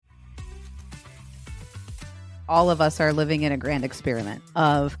all of us are living in a grand experiment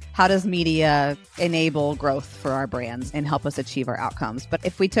of how does media enable growth for our brands and help us achieve our outcomes. But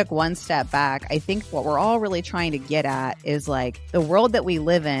if we took one step back, I think what we're all really trying to get at is like the world that we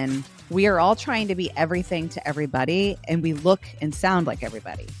live in, we are all trying to be everything to everybody, and we look and sound like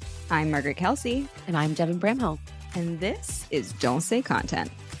everybody. I'm Margaret Kelsey. And I'm Devin Bramhill. And this is Don't Say Content.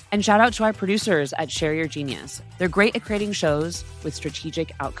 And shout out to our producers at Share Your Genius. They're great at creating shows with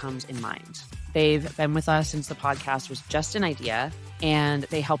strategic outcomes in mind. They've been with us since the podcast was just an idea, and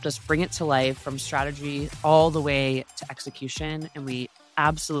they helped us bring it to life from strategy all the way to execution. And we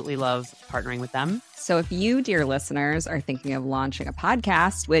absolutely love partnering with them. So if you, dear listeners, are thinking of launching a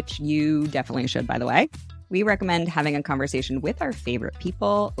podcast, which you definitely should, by the way, we recommend having a conversation with our favorite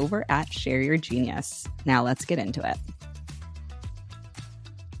people over at Share Your Genius. Now let's get into it.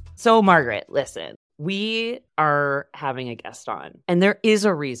 So Margaret, listen, we are having a guest on, and there is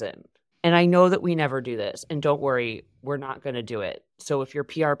a reason. And I know that we never do this, and don't worry, we're not going to do it. So if your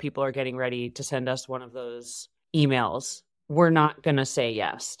PR people are getting ready to send us one of those emails, we're not going to say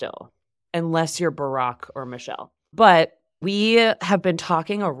yes still, unless you're Barack or Michelle. But we have been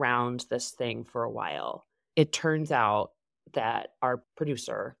talking around this thing for a while. It turns out that our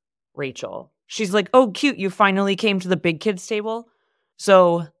producer, Rachel, she's like, oh, cute, you finally came to the big kids table.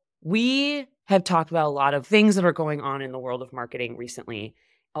 So we have talked about a lot of things that are going on in the world of marketing recently.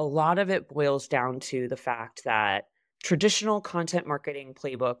 A lot of it boils down to the fact that traditional content marketing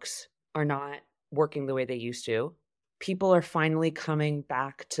playbooks are not working the way they used to. People are finally coming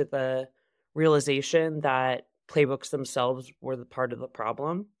back to the realization that playbooks themselves were the part of the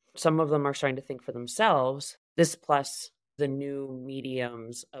problem. Some of them are starting to think for themselves. This plus the new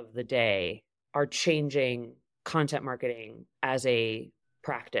mediums of the day are changing content marketing as a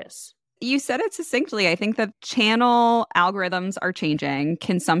practice. You said it succinctly. I think that channel algorithms are changing,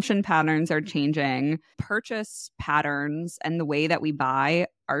 consumption patterns are changing, purchase patterns and the way that we buy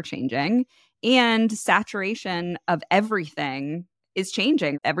are changing, and saturation of everything is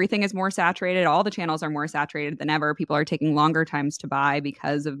changing. Everything is more saturated. All the channels are more saturated than ever. People are taking longer times to buy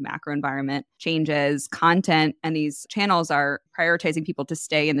because of macro environment changes. Content and these channels are prioritizing people to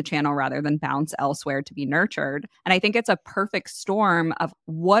stay in the channel rather than bounce elsewhere to be nurtured. And I think it's a perfect storm of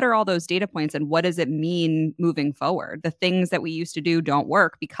what are all those data points and what does it mean moving forward? The things that we used to do don't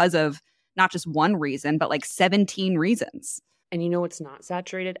work because of not just one reason, but like 17 reasons. And you know what's not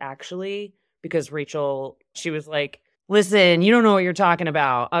saturated actually? Because Rachel, she was like, listen, you don't know what you're talking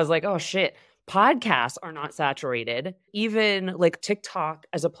about. I was like, oh shit, podcasts are not saturated. Even like TikTok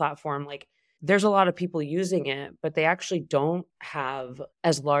as a platform, like there's a lot of people using it, but they actually don't have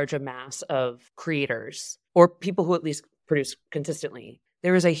as large a mass of creators or people who at least produce consistently.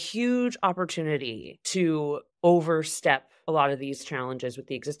 There is a huge opportunity to overstep a lot of these challenges with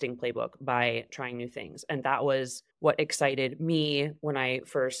the existing playbook by trying new things. And that was what excited me when I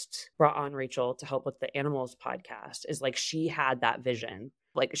first brought on Rachel to help with the Animals podcast, is like she had that vision.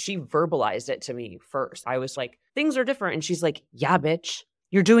 Like she verbalized it to me first. I was like, things are different. And she's like, yeah, bitch,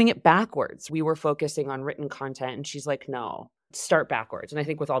 you're doing it backwards. We were focusing on written content. And she's like, no, start backwards. And I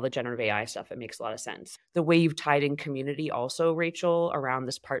think with all the generative AI stuff, it makes a lot of sense. The way you've tied in community also, Rachel, around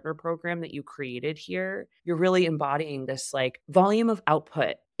this partner program that you created here, you're really embodying this like volume of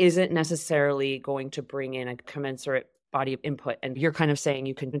output isn't necessarily going to bring in a commensurate body of input. And you're kind of saying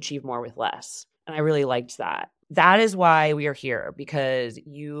you can achieve more with less. And I really liked that. That is why we are here, because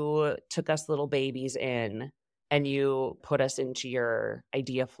you took us little babies in and you put us into your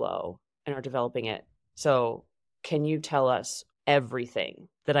idea flow and are developing it. So can you tell us everything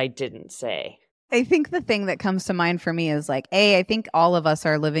that I didn't say? I think the thing that comes to mind for me is like, I think all of us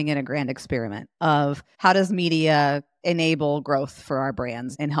are living in a grand experiment of how does media enable growth for our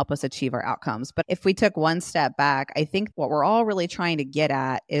brands and help us achieve our outcomes. But if we took one step back, I think what we're all really trying to get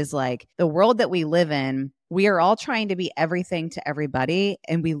at is like the world that we live in, we are all trying to be everything to everybody,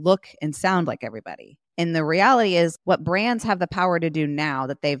 and we look and sound like everybody. And the reality is what brands have the power to do now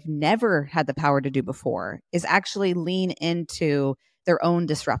that they've never had the power to do before is actually lean into their own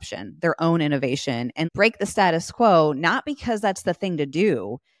disruption, their own innovation, and break the status quo, not because that's the thing to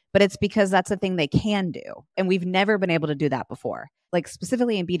do, but it's because that's the thing they can do. And we've never been able to do that before. Like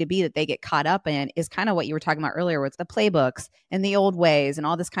specifically in B2B that they get caught up in is kind of what you were talking about earlier with the playbooks and the old ways and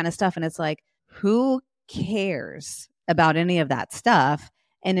all this kind of stuff. And it's like, who cares about any of that stuff?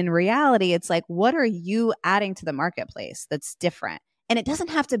 And in reality, it's like, what are you adding to the marketplace that's different? And it doesn't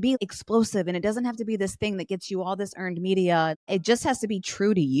have to be explosive, and it doesn't have to be this thing that gets you all this earned media. It just has to be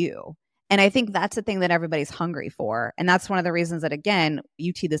true to you. And I think that's the thing that everybody's hungry for. And that's one of the reasons that, again,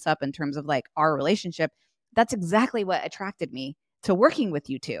 you tee this up in terms of like our relationship. That's exactly what attracted me to working with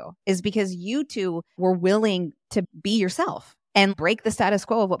you two, is because you two were willing to be yourself and break the status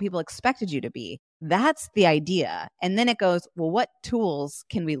quo of what people expected you to be. That's the idea. And then it goes, well, what tools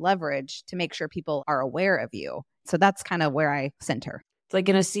can we leverage to make sure people are aware of you? So that's kind of where I center. It's like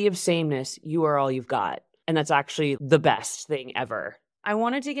in a sea of sameness, you are all you've got. And that's actually the best thing ever. I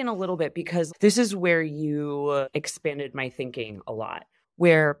want to dig in a little bit because this is where you expanded my thinking a lot,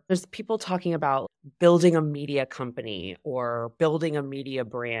 where there's people talking about building a media company or building a media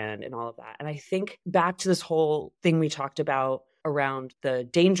brand and all of that. And I think back to this whole thing we talked about around the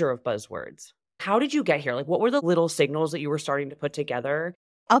danger of buzzwords. How did you get here? Like, what were the little signals that you were starting to put together?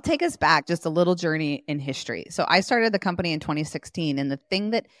 I'll take us back just a little journey in history. So I started the company in 2016. And the thing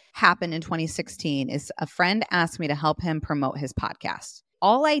that happened in 2016 is a friend asked me to help him promote his podcast.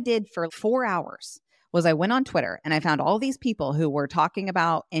 All I did for 4 hours was I went on Twitter and I found all these people who were talking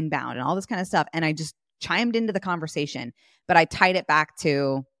about inbound and all this kind of stuff. And I just chimed into the conversation, but I tied it back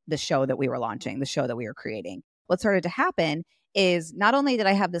to the show that we were launching, the show that we were creating. What started to happen is not only did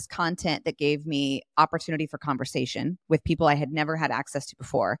I have this content that gave me opportunity for conversation with people I had never had access to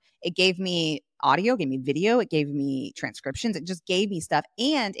before, it gave me audio, gave me video, it gave me transcriptions, it just gave me stuff,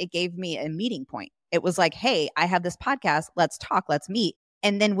 and it gave me a meeting point. It was like, hey, I have this podcast, let's talk, let's meet.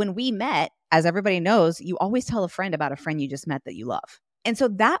 And then when we met, as everybody knows, you always tell a friend about a friend you just met that you love. And so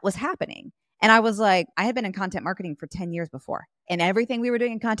that was happening. And I was like, I had been in content marketing for 10 years before. And everything we were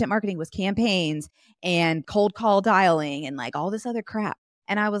doing in content marketing was campaigns and cold call dialing and like all this other crap.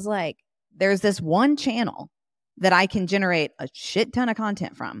 And I was like, there's this one channel that I can generate a shit ton of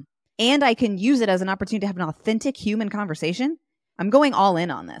content from. And I can use it as an opportunity to have an authentic human conversation. I'm going all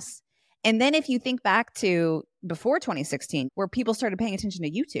in on this. And then if you think back to before 2016, where people started paying attention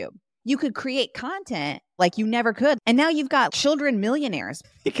to YouTube, you could create content like you never could. And now you've got children millionaires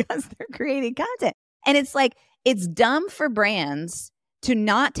because they're creating content. And it's like, it's dumb for brands to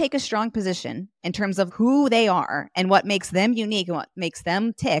not take a strong position in terms of who they are and what makes them unique and what makes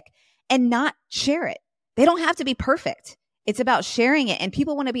them tick and not share it. They don't have to be perfect. It's about sharing it. And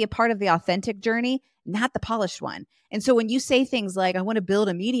people want to be a part of the authentic journey, not the polished one. And so when you say things like, I want to build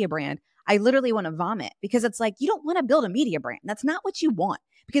a media brand, I literally want to vomit because it's like, you don't want to build a media brand. That's not what you want.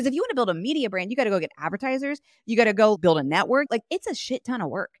 Because if you want to build a media brand, you got to go get advertisers. You got to go build a network. Like, it's a shit ton of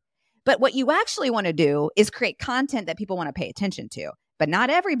work. But what you actually want to do is create content that people want to pay attention to. But not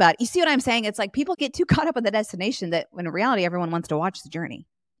everybody. You see what I'm saying? It's like people get too caught up in the destination that when in reality, everyone wants to watch the journey.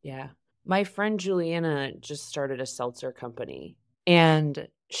 Yeah. My friend Juliana just started a seltzer company. And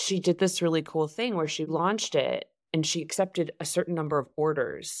she did this really cool thing where she launched it and she accepted a certain number of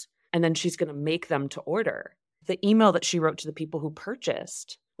orders. And then she's going to make them to order. The email that she wrote to the people who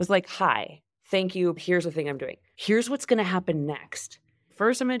purchased was like, hi, thank you. Here's the thing I'm doing. Here's what's going to happen next.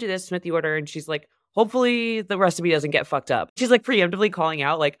 First, I'm going to do this, submit the order. And she's like, hopefully the recipe doesn't get fucked up. She's like preemptively calling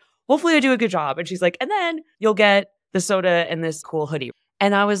out, like, hopefully I do a good job. And she's like, and then you'll get the soda and this cool hoodie.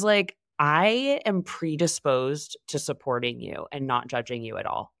 And I was like, I am predisposed to supporting you and not judging you at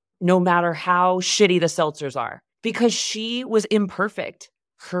all, no matter how shitty the seltzers are, because she was imperfect.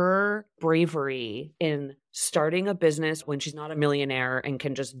 Her bravery in starting a business when she's not a millionaire and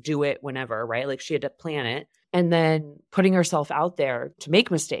can just do it whenever, right? Like she had to plan it and then putting herself out there to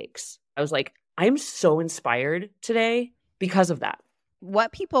make mistakes. I was like, I'm so inspired today because of that.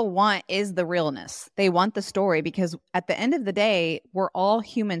 What people want is the realness. They want the story because at the end of the day, we're all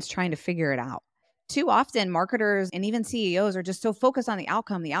humans trying to figure it out. Too often, marketers and even CEOs are just so focused on the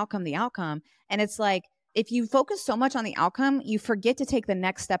outcome, the outcome, the outcome. And it's like, if you focus so much on the outcome, you forget to take the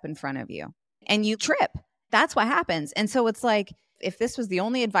next step in front of you and you trip. That's what happens. And so it's like, if this was the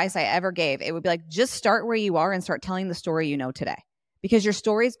only advice I ever gave, it would be like, just start where you are and start telling the story you know today, because your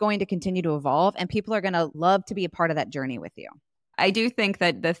story is going to continue to evolve and people are going to love to be a part of that journey with you. I do think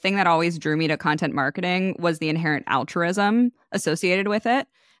that the thing that always drew me to content marketing was the inherent altruism associated with it.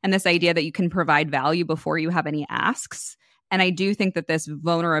 And this idea that you can provide value before you have any asks. And I do think that this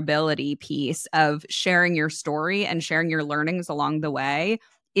vulnerability piece of sharing your story and sharing your learnings along the way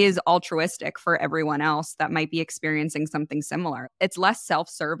is altruistic for everyone else that might be experiencing something similar. It's less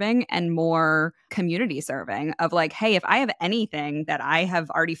self-serving and more community serving of like, hey, if I have anything that I have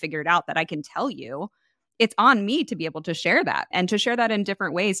already figured out that I can tell you, it's on me to be able to share that and to share that in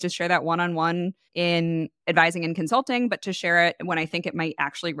different ways, to share that one-on-one in advising and consulting, but to share it when I think it might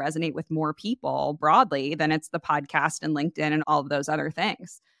actually resonate with more people broadly than it's the podcast and LinkedIn and all of those other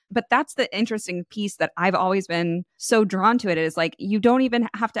things. But that's the interesting piece that I've always been so drawn to it is like, you don't even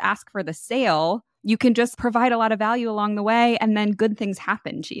have to ask for the sale. You can just provide a lot of value along the way and then good things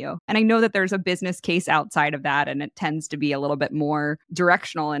happen to you. And I know that there's a business case outside of that and it tends to be a little bit more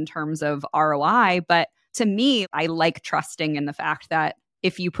directional in terms of ROI. But to me, I like trusting in the fact that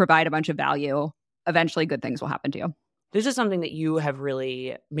if you provide a bunch of value, eventually good things will happen to you. This is something that you have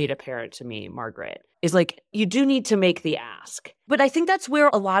really made apparent to me, Margaret, is like, you do need to make the ask. But I think that's where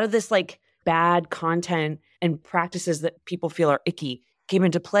a lot of this like bad content and practices that people feel are icky came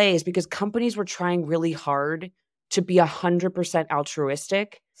into play, is because companies were trying really hard to be 100%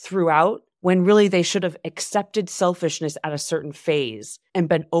 altruistic throughout, when really they should have accepted selfishness at a certain phase and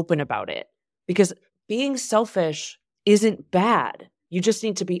been open about it. Because being selfish isn't bad. You just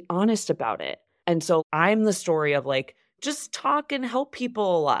need to be honest about it. And so I'm the story of like, just talk and help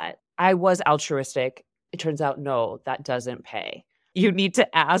people a lot. I was altruistic. It turns out, no, that doesn't pay. You need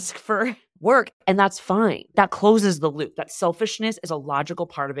to ask for work, and that's fine. That closes the loop. That selfishness is a logical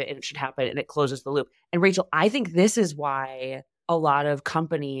part of it, and it should happen, and it closes the loop. And Rachel, I think this is why a lot of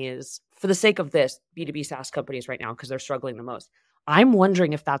companies, for the sake of this, B2B SaaS companies right now, because they're struggling the most, I'm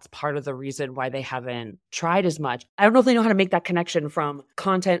wondering if that's part of the reason why they haven't tried as much. I don't know if they know how to make that connection from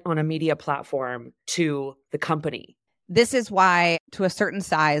content on a media platform to the company. This is why, to a certain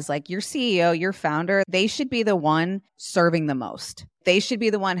size, like your CEO, your founder, they should be the one serving the most. They should be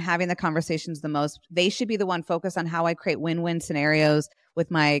the one having the conversations the most. They should be the one focused on how I create win-win scenarios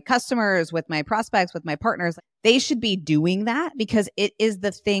with my customers, with my prospects, with my partners. They should be doing that, because it is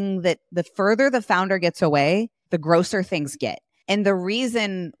the thing that the further the founder gets away, the grosser things get. And the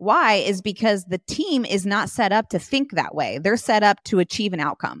reason why is because the team is not set up to think that way. They're set up to achieve an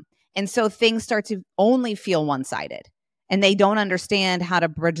outcome. And so things start to only feel one-sided. And they don't understand how to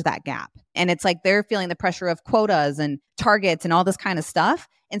bridge that gap. And it's like they're feeling the pressure of quotas and targets and all this kind of stuff,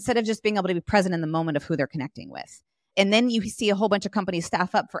 instead of just being able to be present in the moment of who they're connecting with. And then you see a whole bunch of companies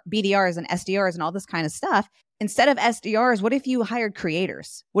staff up for BDRs and SDRs and all this kind of stuff. Instead of SDRs, what if you hired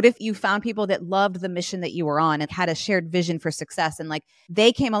creators? What if you found people that loved the mission that you were on and had a shared vision for success? And like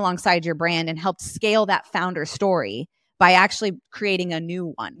they came alongside your brand and helped scale that founder story by actually creating a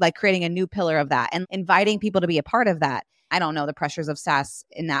new one, like creating a new pillar of that and inviting people to be a part of that. I don't know the pressures of SaaS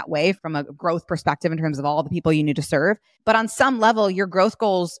in that way from a growth perspective in terms of all the people you need to serve. But on some level, your growth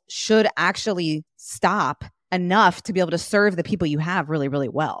goals should actually stop enough to be able to serve the people you have really, really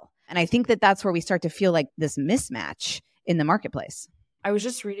well. And I think that that's where we start to feel like this mismatch in the marketplace. I was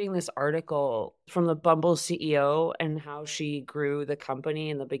just reading this article from the Bumble CEO and how she grew the company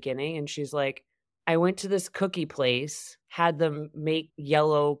in the beginning. And she's like, I went to this cookie place, had them make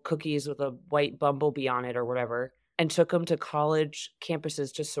yellow cookies with a white bumblebee on it or whatever, and took them to college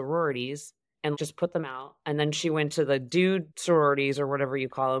campuses, to sororities, and just put them out. And then she went to the dude sororities or whatever you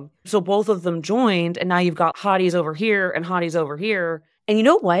call them. So both of them joined, and now you've got hotties over here and hotties over here. And you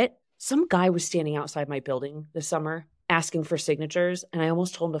know what? Some guy was standing outside my building this summer asking for signatures, and I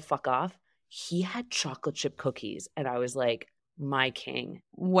almost told him to fuck off. He had chocolate chip cookies, and I was like, my king.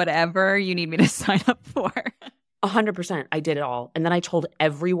 Whatever you need me to sign up for. 100%. I did it all. And then I told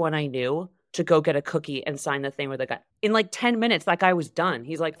everyone I knew to go get a cookie and sign the thing with the guy. In like 10 minutes, that guy was done.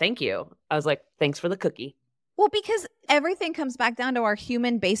 He's like, thank you. I was like, thanks for the cookie. Well, because everything comes back down to our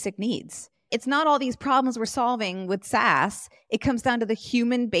human basic needs. It's not all these problems we're solving with SaaS. It comes down to the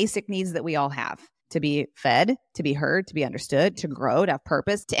human basic needs that we all have: to be fed, to be heard, to be understood, to grow, to have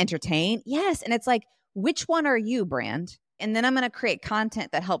purpose, to entertain. Yes. And it's like, which one are you, brand? And then I'm going to create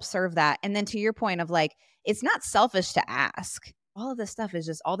content that helps serve that. And then to your point of like, it's not selfish to ask. All of this stuff is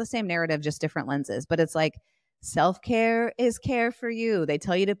just all the same narrative, just different lenses. But it's like, self-care is care for you. They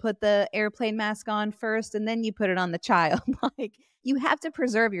tell you to put the airplane mask on first, and then you put it on the child. Like, you have to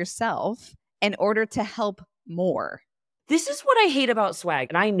preserve yourself in order to help more. This is what I hate about swag.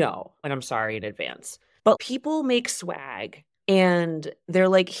 And I know, and I'm sorry in advance, but people make swag and they're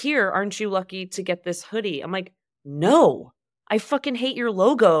like, here, aren't you lucky to get this hoodie? I'm like, no. I fucking hate your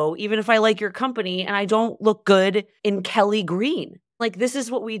logo, even if I like your company and I don't look good in Kelly green. Like, this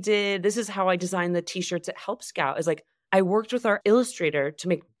is what we did. This is how I designed the t-shirts at Help Scout. Is like, I worked with our illustrator to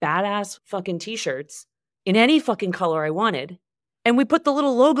make badass fucking t-shirts in any fucking color I wanted. And we put the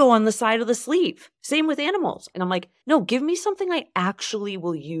little logo on the side of the sleeve. Same with animals. And I'm like, no, give me something I actually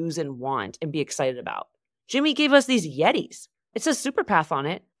will use and want and be excited about. Jimmy gave us these Yetis. It says Superpath on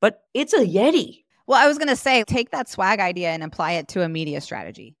it, but it's a Yeti. Well, I was going to say, take that swag idea and apply it to a media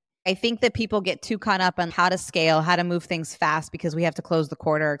strategy. I think that people get too caught up on how to scale, how to move things fast because we have to close the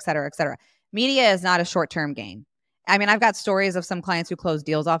quarter, et cetera, et cetera. Media is not a short-term gain. I mean, I've got stories of some clients who close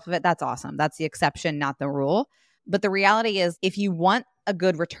deals off of it. That's awesome. That's the exception, not the rule. But the reality is, if you want a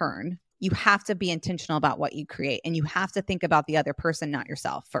good return, you have to be intentional about what you create. And you have to think about the other person, not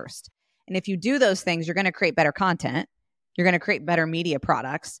yourself first. And if you do those things, you're going to create better content. You're going to create better media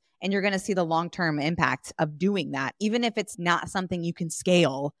products. And you're going to see the long-term impact of doing that, even if it's not something you can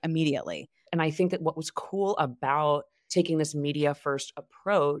scale immediately. And I think that what was cool about taking this media first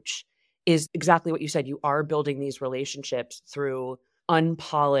approach is exactly what you said. You are building these relationships through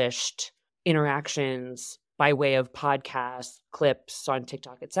unpolished interactions by way of podcasts, clips on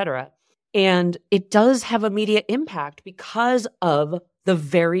TikTok, etc. And it does have immediate impact because of the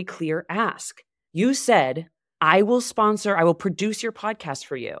very clear ask. You said, I will produce your podcast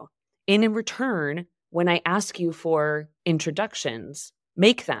for you. And in return, when I ask you for introductions,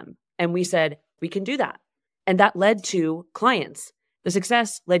 make them. And we said, we can do that. And that led to clients. The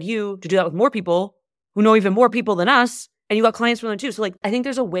success led you to do that with more people who know even more people than us. And you got clients from them too. So I think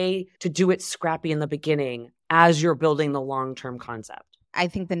there's a way to do it scrappy in the beginning as you're building the long-term concept. I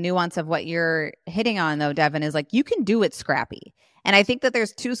think the nuance of what you're hitting on though, Devin, is you can do it scrappy. And I think that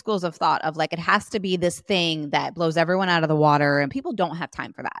there's two schools of thought of it has to be this thing that blows everyone out of the water, and people don't have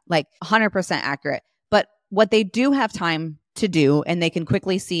time for that. 100% accurate. But what they do have time to do, and they can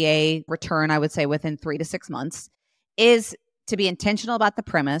quickly see a return, I would say within 3 to 6 months, is to be intentional about the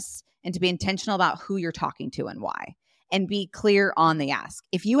premise and to be intentional about who you're talking to and why, and be clear on the ask.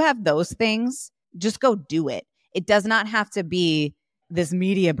 If you have those things, just go do it. It does not have to be this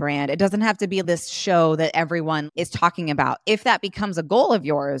media brand. It doesn't have to be this show that everyone is talking about. If that becomes a goal of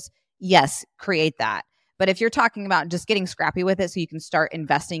yours, yes, create that. But if you're talking about just getting scrappy with it so you can start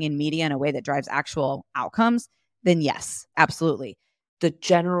investing in media in a way that drives actual outcomes, then yes, absolutely. The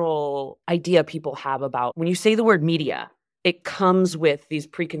general idea people have about when you say the word media, it comes with these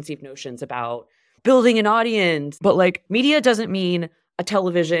preconceived notions about building an audience. But media doesn't mean a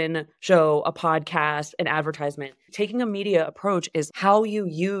television show, a podcast, an advertisement. Taking a media approach is how you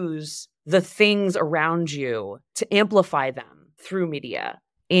use the things around you to amplify them through media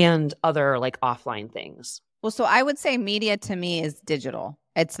and other offline things. Well, so I would say media to me is digital.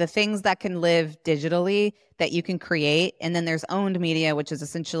 It's the things that can live digitally that you can create. And then there's owned media, which is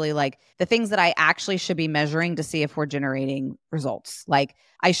essentially the things that I actually should be measuring to see if we're generating results.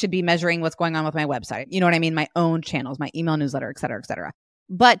 I should be measuring what's going on with my website. You know what I mean? My own channels, my email newsletter, et cetera, et cetera.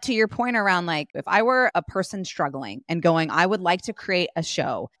 But to your point around if I were a person struggling and going, I would like to create a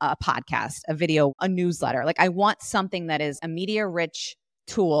show, a podcast, a video, a newsletter. I want something that is a media rich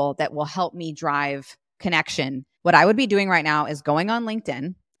tool that will help me drive connection. What I would be doing right now is going on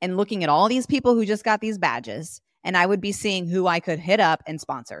LinkedIn and looking at all these people who just got these badges. And I would be seeing who I could hit up and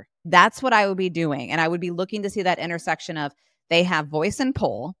sponsor. That's what I would be doing. And I would be looking to see that intersection of they have voice and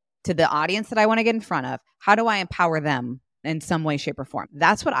pull to the audience that I want to get in front of. How do I empower them in some way, shape, or form?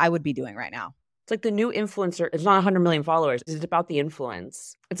 That's what I would be doing right now. It's the new influencer. It's not 100 million followers. It's about the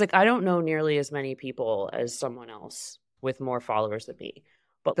influence. It's I don't know nearly as many people as someone else with more followers than me.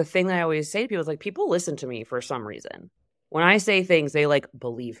 But the thing that I always say to people is people listen to me for some reason. When I say things, they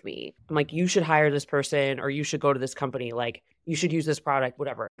believe me. I'm you should hire this person, or you should go to this company. You should use this product,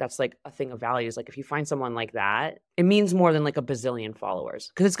 whatever. That's a thing of values. If you find someone like that, it means more than a bazillion followers.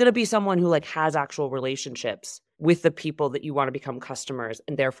 Because it's going to be someone who has actual relationships with the people that you want to become customers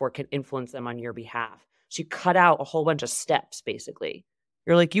and therefore can influence them on your behalf. So you cut out a whole bunch of steps, basically.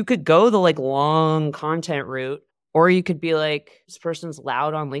 You're you could go the long content route, or you could be this person's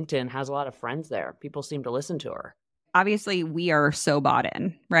loud on LinkedIn, has a lot of friends there. People seem to listen to her. Obviously, we are so bought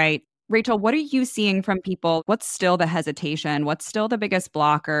in, right? Rachel, what are you seeing from people? What's still the hesitation? What's still the biggest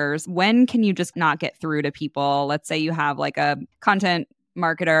blockers? When can you just not get through to people? Let's say you have a content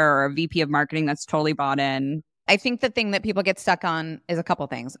marketer or a VP of marketing that's totally bought in. I think the thing that people get stuck on is a couple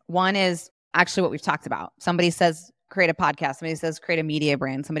things. One is actually what we've talked about. Somebody says, create a podcast. Somebody says, create a media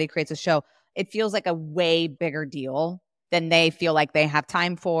brand. Somebody creates a show. It feels like a way bigger deal than they feel like they have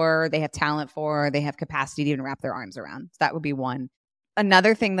time for, they have talent for, they have capacity to even wrap their arms around. So that would be one.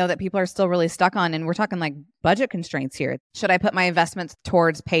 Another thing, though, that people are still really stuck on, and we're talking budget constraints here. Should I put my investments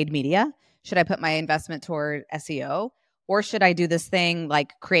towards paid media? Should I put my investment toward SEO? Or should I do this thing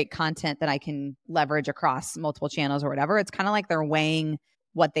create content that I can leverage across multiple channels or whatever? It's kind of they're weighing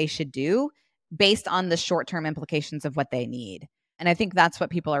what they should do based on the short-term implications of what they need. And I think that's what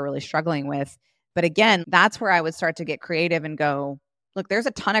people are really struggling with. But again, that's where I would start to get creative and go, look, there's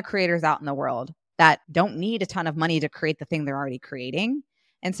a ton of creators out in the world that don't need a ton of money to create the thing they're already creating.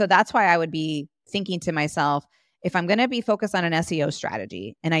 And so that's why I would be thinking to myself, if I'm going to be focused on an SEO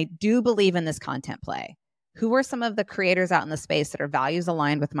strategy, and I do believe in this content play, who are some of the creators out in the space that are values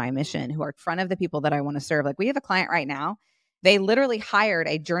aligned with my mission, who are in front of the people that I want to serve? We have a client right now. They literally hired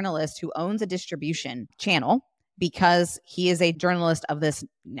a journalist who owns a distribution channel because he is a journalist of this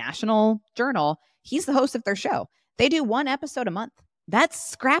national journal. He's the host of their show. They do one episode a month.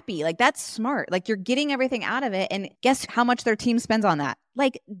 That's scrappy. That's smart. You're getting everything out of it. And guess how much their team spends on that?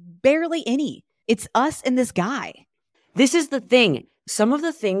 Barely any. It's us and this guy. This is the thing. Some of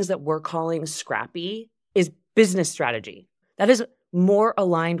the things that we're calling scrappy is business strategy. That is more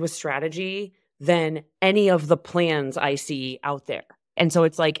aligned with strategy than any of the plans I see out there. And so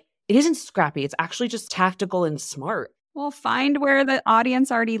it's like, it isn't scrappy. It's actually just tactical and smart. Well, find where the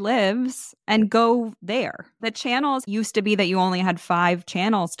audience already lives and go there. The channels used to be that you only had 5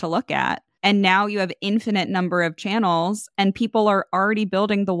 channels to look at. And now you have infinite number of channels and people are already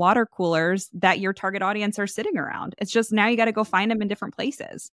building the water coolers that your target audience are sitting around. It's just now you got to go find them in different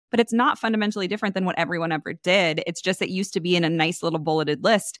places. But it's not fundamentally different than what everyone ever did. It's just it used to be in a nice little bulleted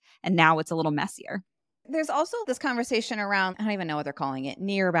list and now it's a little messier. There's also this conversation around, I don't even know what they're calling it,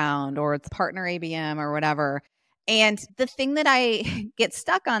 nearbound or it's partner ABM or whatever. And the thing that I get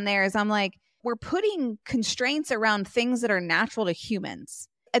stuck on there is I'm like, we're putting constraints around things that are natural to humans.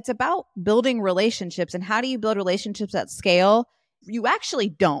 It's about building relationships. And how do you build relationships at scale? You actually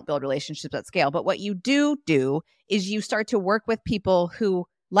don't build relationships at scale. But what you do is you start to work with people who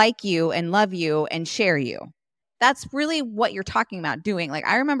like you and love you and share you. That's really what you're talking about doing. Like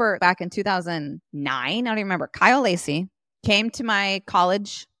I remember back in 2009, I don't even remember, Kyle Lacey came to my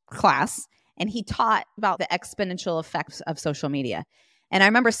college class and he taught about the exponential effects of social media. And I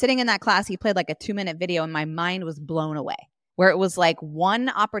remember sitting in that class, he played like a 2-minute video and my mind was blown away, where it was like one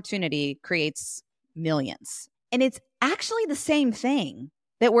opportunity creates millions. And it's actually the same thing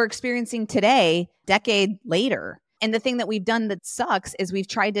that we're experiencing today, decade later. And the thing that we've done that sucks is we've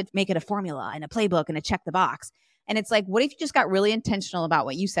tried to make it a formula and a playbook and a check the box. And it's like, what if you just got really intentional about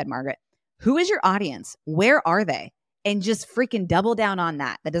what you said, Margaret? Who is your audience? Where are they? And just freaking double down on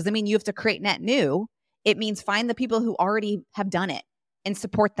that. That doesn't mean you have to create net new. It means find the people who already have done it and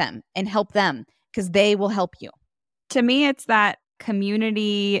support them and help them because they will help you. To me, it's that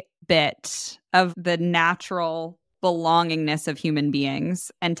community bit of the natural belongingness of human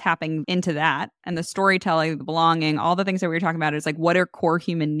beings and tapping into that and the storytelling, the belonging, all the things that we were talking about is like, what are core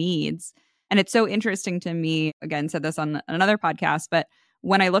human needs? And it's so interesting to me, again, said this on another podcast, but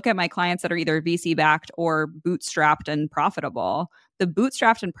when I look at my clients that are either VC backed or bootstrapped and profitable, the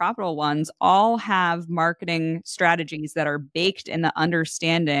bootstrapped and profitable ones all have marketing strategies that are baked in the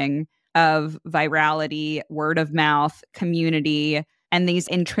understanding of virality, word of mouth, community, and these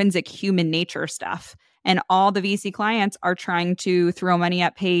intrinsic human nature stuff. And all the VC clients are trying to throw money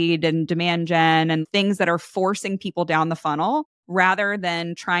at paid and demand gen and things that are forcing people down the funnel rather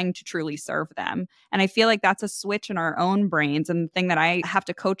than trying to truly serve them. And I feel like that's a switch in our own brains and the thing that I have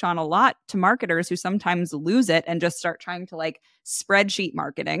to coach on a lot to marketers who sometimes lose it and just start trying to like spreadsheet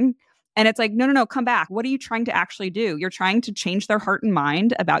marketing. And it's like, no, come back. What are you trying to actually do? You're trying to change their heart and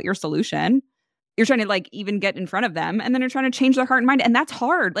mind about your solution. You're trying to like even get in front of them and then you're trying to change their heart and mind. And that's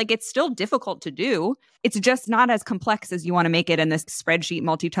hard. Like it's still difficult to do. It's just not as complex as you want to make it in this spreadsheet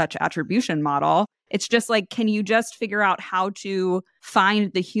multi-touch attribution model. It's just like, can you just figure out how to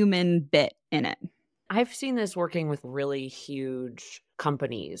find the human bit in it? I've seen this working with really huge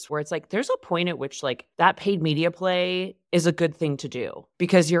companies where it's like, there's a point at which like that paid media play is a good thing to do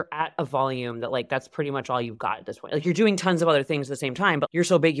because you're at a volume that like, that's pretty much all you've got at this point. Like you're doing tons of other things at the same time, but you're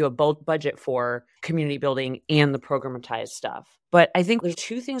so big, you have both budget for community building and the programmatized stuff. But I think there's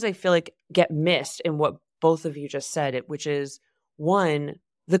 2 things I feel like get missed in what both of you just said, which is one,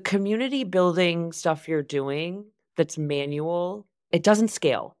 the community building stuff you're doing that's manual, it doesn't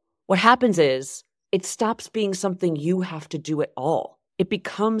scale. What happens is it stops being something you have to do at all. It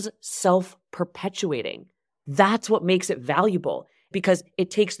becomes self-perpetuating. That's what makes it valuable because it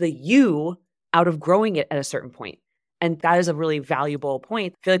takes the you out of growing it at a certain point. And that is a really valuable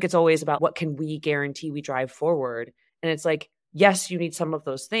point. I feel like it's always about what can we guarantee we drive forward. And it's like, yes, you need some of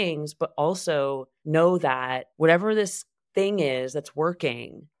those things, but also know that whatever this thing is that's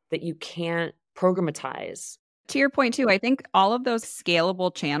working, that you can't programatize. To your point too, I think all of those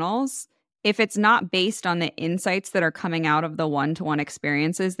scalable channels, if it's not based on the insights that are coming out of the one-to-one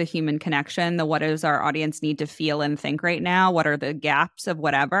experiences, the human connection, the what does our audience need to feel and think right now, what are the gaps of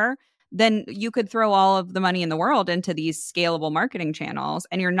whatever, then you could throw all of the money in the world into these scalable marketing channels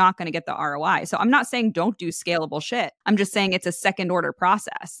and you're not going to get the ROI. So I'm not saying don't do scalable shit. I'm just saying it's a second order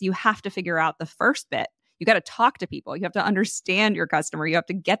process. You have to figure out the first bit. You got to talk to people. You have to understand your customer. You have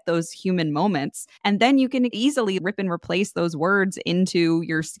to get those human moments. And then you can easily rip and replace those words into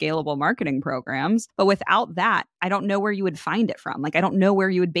your scalable marketing programs. But without that, I don't know where you would find it from. Like, I don't know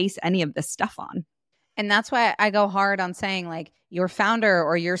where you would base any of this stuff on. And that's why I go hard on saying like your founder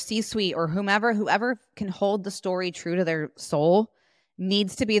or your C-suite or whoever can hold the story true to their soul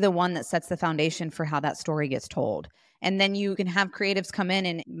needs to be the one that sets the foundation for how that story gets told. And then you can have creatives come in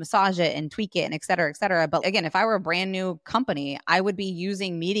and massage it and tweak it and et cetera, et cetera. But again, if I were a brand new company, I would be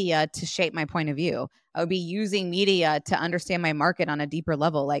using media to shape my point of view. I would be using media to understand my market on a deeper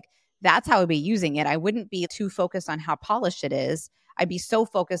level. Like that's how I would be using it. I wouldn't be too focused on how polished it is. I'd be so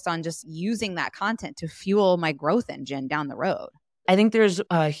focused on just using that content to fuel my growth engine down the road. I think there's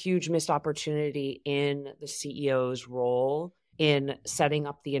a huge missed opportunity in the CEO's role in setting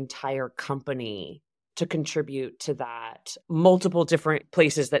up the entire company to contribute to that. Multiple different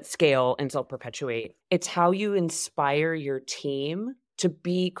places that scale and self-perpetuate. It's how you inspire your team to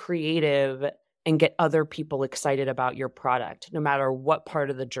be creative and get other people excited about your product, no matter what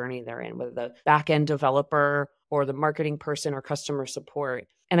part of the journey they're in, whether the back-end developer or the marketing person or customer support.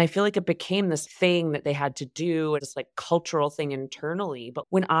 And I feel like it became this thing that they had to do, this like cultural thing internally. But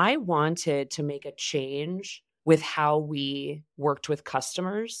when I wanted to make a change with how we worked with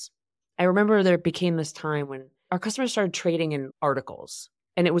customers, I remember there became this time when our customers started trading in articles.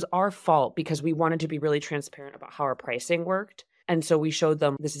 And it was our fault because we wanted to be really transparent about how our pricing worked. And so we showed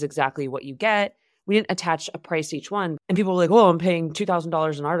them, this is exactly what you get. We didn't attach a price to each one. And people were like, oh, I'm paying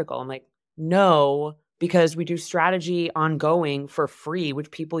 $2,000 an article. I'm like, no, because we do strategy ongoing for free,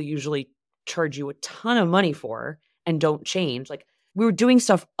 which people usually charge you a ton of money for and don't change. Like we were doing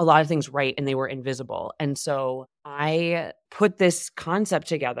stuff, a lot of things right, and they were invisible. And so I put this concept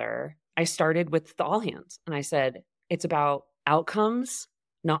together. I started with the all hands and I said, it's about outcomes,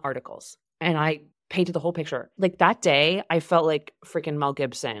 not articles. And I painted the whole picture. Like that day, I felt like freaking Mel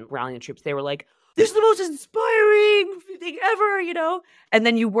Gibson rallying the troops. They were like, this is the most inspiring thing ever, you know? And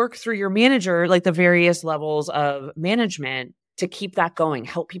then you work through your manager, like the various levels of management to keep that going,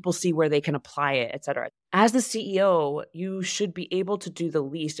 help people see where they can apply it, et cetera. As the CEO, you should be able to do the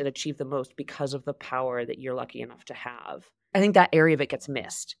least and achieve the most because of the power that you're lucky enough to have. I think that area of it gets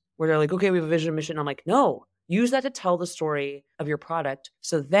missed, where they're like, okay, we have a vision and mission. I'm like, no, use that to tell the story of your product.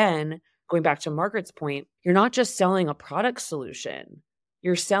 So then going back to Margaret's point, you're not just selling a product solution.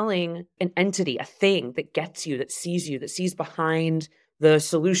 You're selling an entity, a thing that gets you, that sees behind the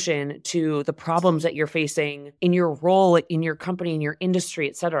solution to the problems that you're facing in your role, in your company, in your industry,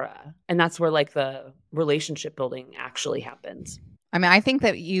 et cetera. And that's where like the relationship building actually happens. I mean, I think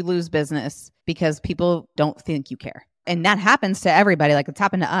that you lose business because people don't think you care. And that happens to everybody. Like it's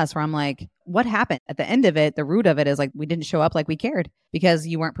happened to us where I'm like, what happened? At the end of it, the root of it is like, we didn't show up like we cared because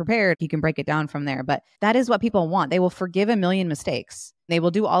you weren't prepared. You can break it down from there. But that is what people want. They will forgive a million mistakes. They will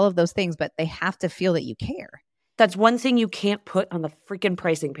do all of those things, but they have to feel that you care. That's one thing you can't put on the freaking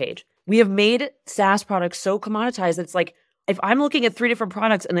pricing page. We have made SaaS products so commoditized. It's like, if I'm looking at 3 different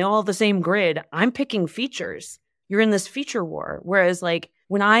products and they all have the same grid, I'm picking features. You're in this feature war. Whereas like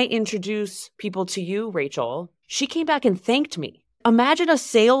when I introduce people to you, Rachel, she came back and thanked me. Imagine a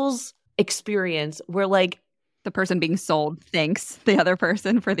sales experience where like the person being sold thanks the other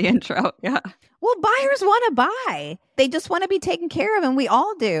person for the intro. Yeah. Well, buyers want to buy. They just want to be taken care of. And we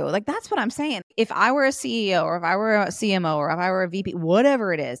all do. Like, that's what I'm saying. If I were a CEO or if I were a CMO or if I were a VP,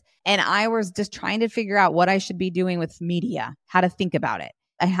 whatever it is, and I was just trying to figure out what I should be doing with media, how to think about it.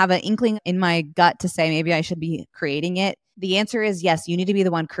 I have an inkling in my gut to say maybe I should be creating it. The answer is yes, you need to be the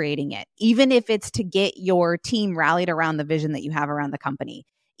one creating it, even if it's to get your team rallied around the vision that you have around the company,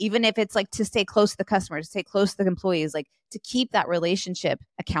 even if it's like to stay close to the customers, to stay close to the employees, like to keep that relationship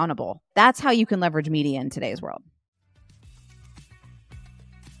accountable. That's how you can leverage media in today's world.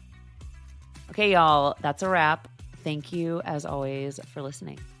 Okay, y'all, that's a wrap. Thank you, as always, for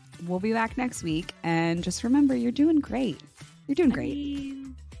listening. We'll be back next week. And just remember, you're doing great. You're doing great.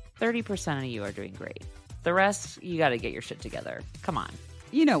 30% of you are doing great. The rest, you got to get your shit together. Come on.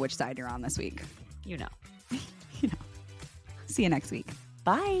 You know which side you're on this week. You know. You know. See you next week.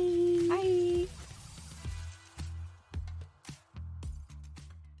 Bye. Bye.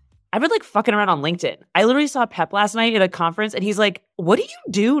 I've been like fucking around on LinkedIn. I literally saw Pep last night at a conference and he's like, what do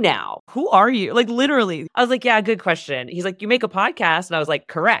you do now? Who are you? Like literally. I was like, yeah, good question. He's like, you make a podcast. And I was like,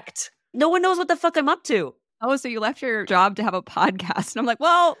 correct. No one knows what the fuck I'm up to. Oh, so you left your job to have a podcast. And I'm like,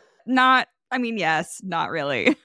 well, yes, not really.